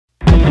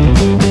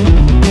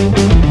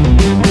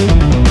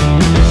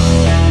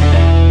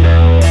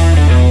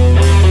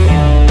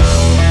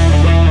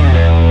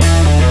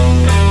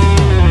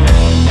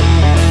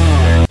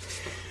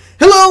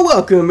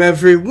Welcome,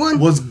 everyone.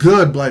 What's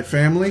good, Blite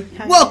family?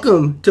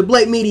 Welcome to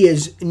Blite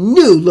Media's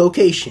new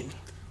location.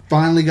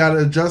 Finally got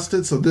it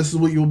adjusted, so this is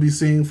what you'll be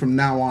seeing from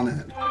now on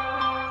in.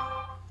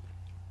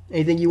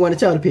 Anything you want to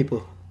tell the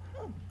people?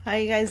 How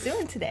you guys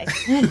doing today?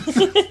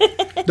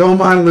 Don't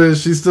mind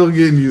Liz, she's still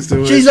getting used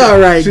to it. She's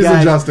alright, She's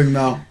guys. adjusting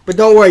now. But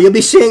don't worry, you'll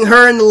be seeing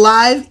her in the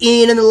live,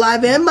 Ian in the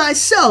live, and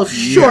myself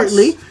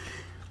shortly. Yes.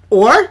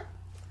 Or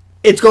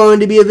it's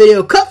going to be a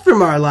video cut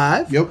from our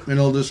live. Yep, and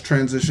it'll just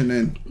transition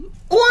in.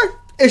 Or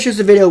it's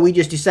just a video we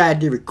just decided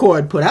to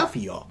record, put out for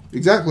y'all.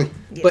 Exactly.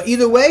 Yes. But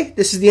either way,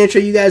 this is the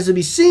intro you guys will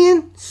be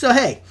seeing. So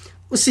hey,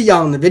 we'll see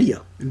y'all in the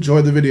video.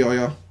 Enjoy the video,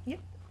 y'all. Yep.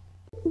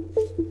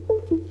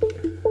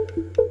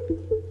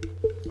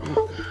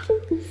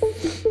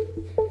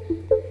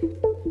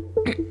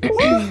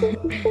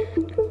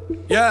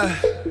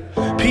 Yeah.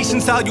 Peace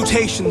and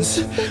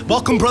salutations.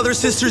 Welcome, brothers,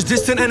 sisters,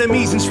 distant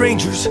enemies and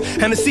strangers,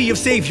 and a sea of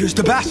saviors,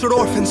 the bastard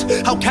orphans,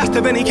 outcast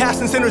of any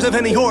caste and sinners of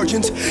any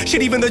origins.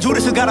 Shit, even the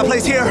Judas has got a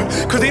place here,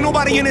 cause ain't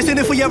nobody innocent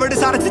if we ever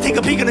decided to take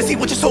a peek and to see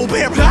what your soul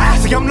bear.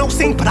 See, I'm no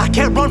saint, but I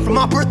can't run from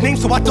my birth name,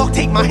 so I duct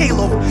tape my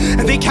halo.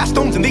 And they cast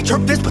stones and they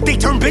chirp this, but they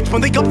turn bitch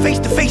when they come face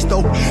to face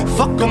though.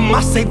 Fuck them,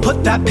 I say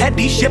put that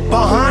petty shit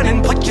behind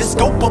and put your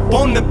scope up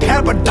on the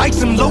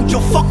paradise and load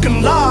your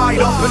fucking light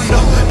up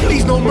and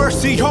please no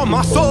mercy on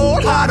my soul.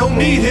 I don't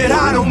need it,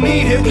 I don't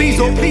need it. Please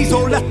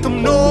oh let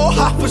them know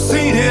I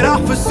foreseen it, I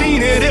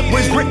foreseen it. It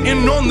was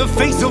written on the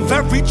face of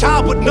every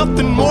child with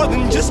nothing more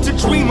than just a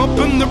dream up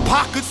in their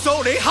pockets,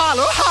 so they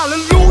holler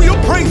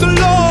hallelujah, praise the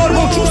Lord.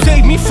 Won't you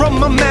save me from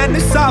my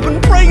madness? I've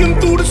been praying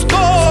through the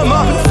storm.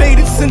 I've been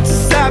faded since the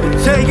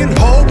Sabbath, saying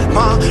hold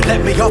my,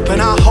 let me up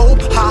and I hope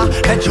I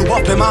let you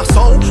up in my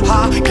soul.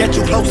 I get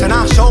you close and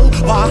I show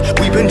why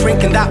we've been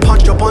drinking that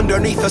punch up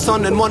underneath the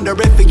sun and wonder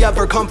if he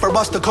ever come for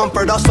us to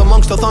comfort us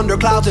amongst the thunder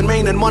clouds and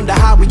rain, and wonder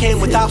how we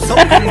came without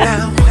soaking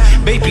now.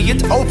 Maybe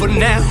it's over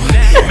now,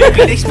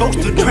 maybe they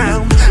supposed to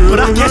drown, but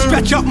I can't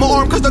stretch out my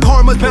arm cause the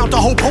karma's bound to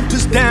hold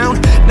us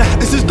down. Now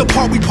this is the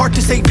part we part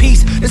to say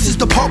peace, this is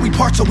the part we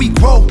part so we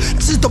grow,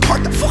 this is the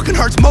part that fucking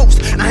hurts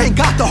most, and I ain't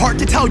got the heart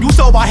to tell you,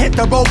 so I hit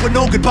the road with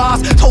no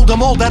goodbyes. Told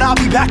them all that I'll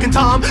be back in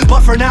time,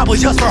 but for now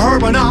it's just for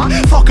her and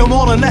I. Fuck them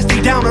all unless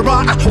they down to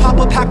ride.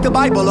 Papa packed the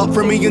Bible up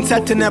for me and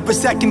said to never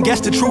second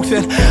guess the truth,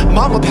 and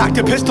Mama packed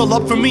a pistol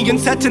up for me and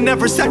said to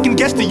never second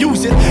guess to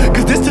use it,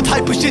 cause this the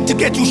type of shit to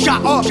get you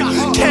shot up,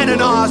 canonized.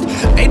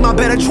 Ain't my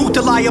better truth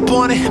to lie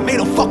upon it, made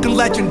a fucking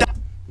legend.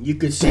 You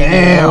could see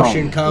the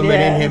emotion coming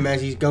in him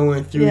as he's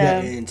going through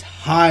that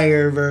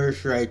entire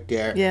verse right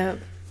there. Yeah.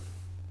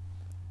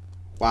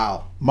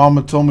 Wow.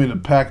 Mama told me to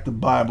pack the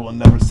Bible and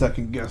never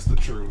second guess the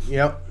truth.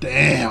 Yep.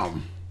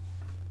 Damn.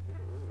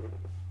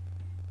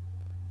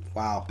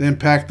 Wow. Then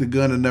pack the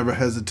gun and never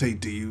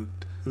hesitate to use.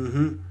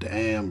 Mm-hmm.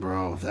 Damn,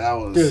 bro. That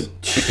was...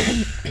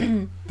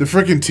 Dude. The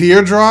freaking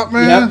teardrop,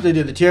 man? Yep, they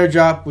did. The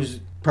teardrop was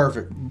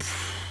perfect.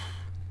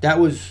 That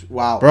was,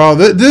 wow. Bro,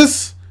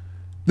 this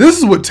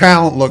is what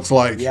talent looks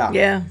like. Yeah.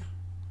 Yeah.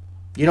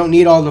 You don't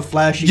need all the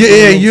flashy.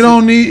 Yeah, you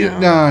don't need...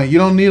 Nah, you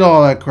don't need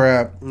all that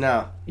crap.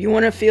 No. You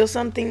want to feel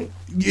something?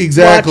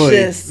 Exactly. Watch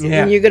this,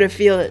 and you're gonna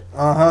feel it.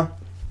 Uh-huh.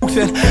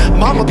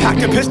 Mama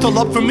packed a pistol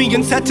up for me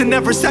and said to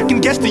never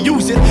second guess to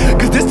use it,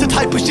 cause this the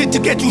type of shit to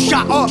get you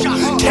shot up,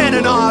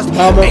 canonized.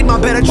 Ain't my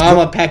better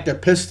Mama packed a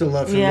pistol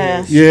up for me.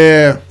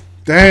 Yeah.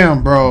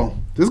 Damn, bro.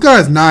 This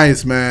guy's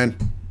nice, man.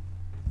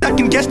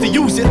 Second guess to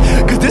use it,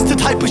 cause this the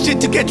type of shit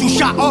to get you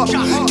shot up,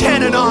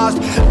 canonized.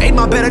 Ain't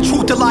my better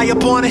truth to lie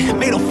upon it,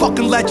 made a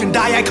fucking legend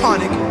die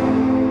iconic.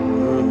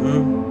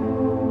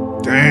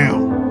 Mm-hmm.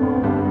 Damn.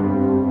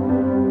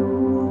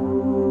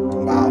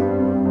 Wow.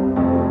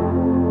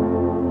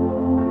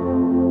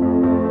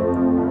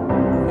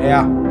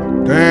 Yeah.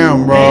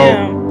 Damn, bro.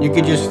 Damn. You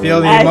could just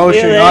feel the I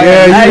emotion. feel it. Oh,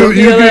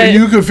 Yeah,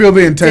 you could feel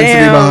the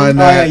intensity behind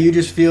Oh, yeah, that. you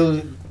just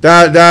feel...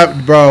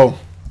 That, bro.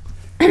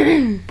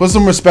 Put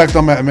some respect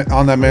on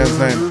that man's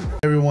name.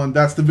 Everyone,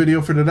 that's the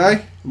video for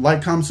today.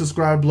 Like, comment,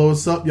 subscribe, blow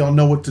us up. Y'all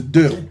know what to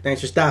do.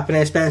 Thanks for stopping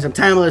and spending some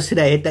time with us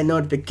today. Hit that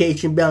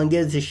notification bell and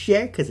give us a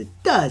share, because it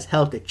does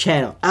help the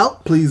channel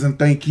out. Please and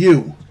thank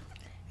you.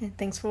 And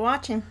thanks for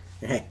watching.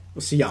 Hey,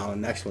 we'll see y'all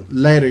on the next one.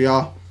 Later,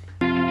 y'all.